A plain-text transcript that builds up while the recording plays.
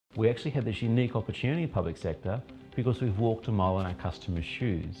We actually have this unique opportunity in public sector because we've walked a mile in our customers'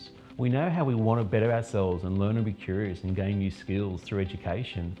 shoes. We know how we want to better ourselves and learn to be curious and gain new skills through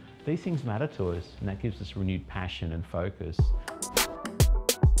education. These things matter to us, and that gives us renewed passion and focus.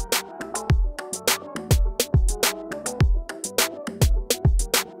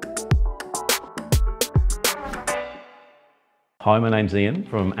 Hi, my name's Iain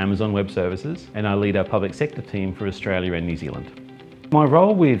from Amazon Web Services, and I lead our public sector team for Australia and New Zealand. My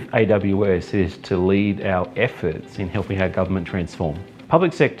role with AWS is to lead our efforts in helping our government transform.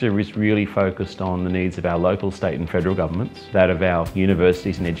 Public sector is really focused on the needs of our local, state and federal governments, that of our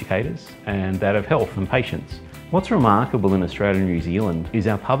universities and educators, and that of health and patients. What's remarkable in Australia and New Zealand is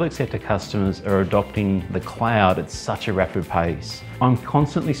our public sector customers are adopting the cloud at such a rapid pace. I'm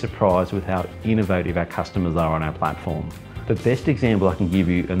constantly surprised with how innovative our customers are on our platform. The best example I can give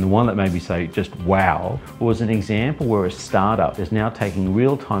you, and the one that made me say just wow, was an example where a startup is now taking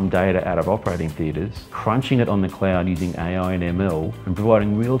real-time data out of operating theatres, crunching it on the cloud using AI and ML, and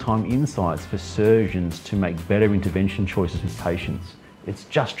providing real-time insights for surgeons to make better intervention choices with patients. It's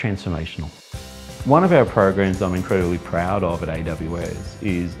just transformational. One of our programs I'm incredibly proud of at AWS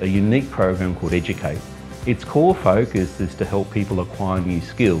is a unique program called Educate. Its core focus is to help people acquire new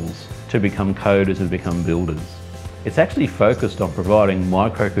skills to become coders and become builders. It's actually focused on providing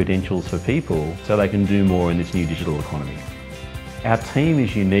micro-credentials for people so they can do more in this new digital economy. Our team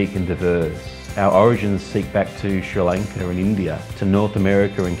is unique and diverse. Our origins seek back to Sri Lanka and India, to North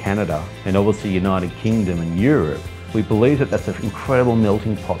America and Canada, and obviously United Kingdom and Europe. We believe that that's an incredible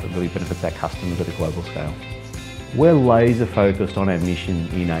melting pot that really benefits our customers at a global scale. We're laser focused on our mission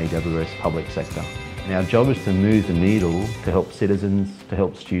in AWS public sector. And our job is to move the needle to help citizens, to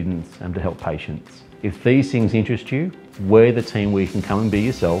help students, and to help patients. If these things interest you, we're the team where you can come and be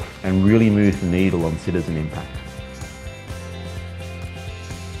yourself and really move the needle on citizen impact.